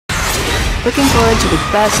Looking forward to the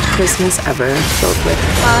best Christmas ever, filled with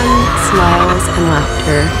fun, smiles, and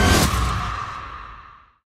laughter.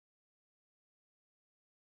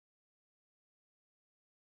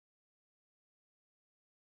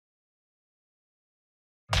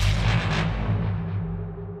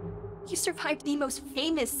 You survived the most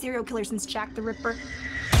famous serial killer since Jack the Ripper.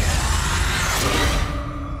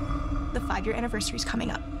 The 5-year anniversary's coming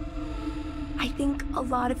up. I think a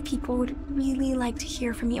lot of people would really like to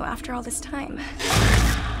hear from you after all this time.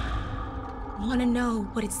 I want to know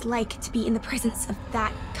what it's like to be in the presence of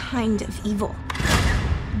that kind of evil.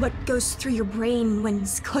 What goes through your brain when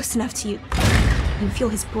he's close enough to you. You feel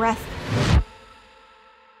his breath.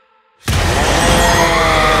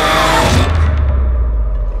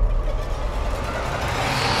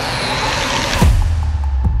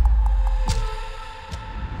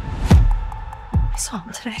 I saw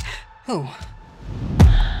him today. Who?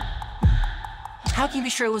 How can you be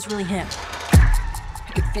sure it was really him?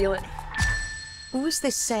 I could feel it. Who is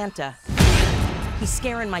this Santa? He's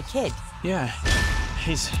scaring my kid. Yeah,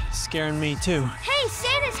 he's scaring me too. Hey,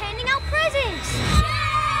 Santa's handing out presents!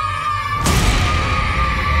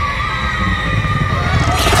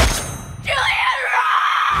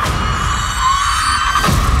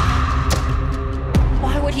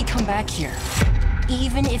 Why would he come back here?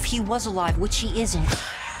 Even if he was alive, which he isn't.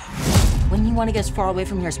 Wouldn't you want to get as far away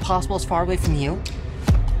from here as possible, as far away from you?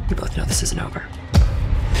 We both know this isn't over.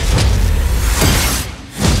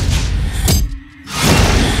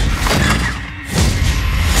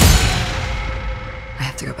 I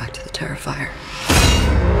have to go back to the Terrifier.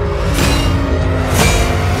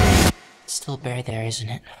 It's still buried there, isn't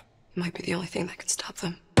it? It might be the only thing that could stop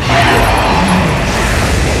them.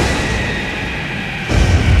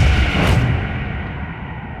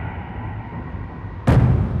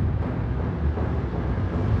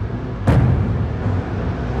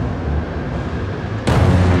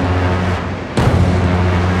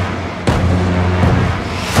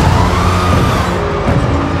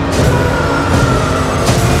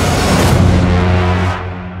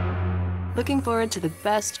 Looking forward to the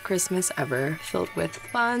best Christmas ever, filled with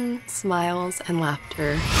fun, smiles, and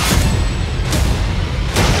laughter.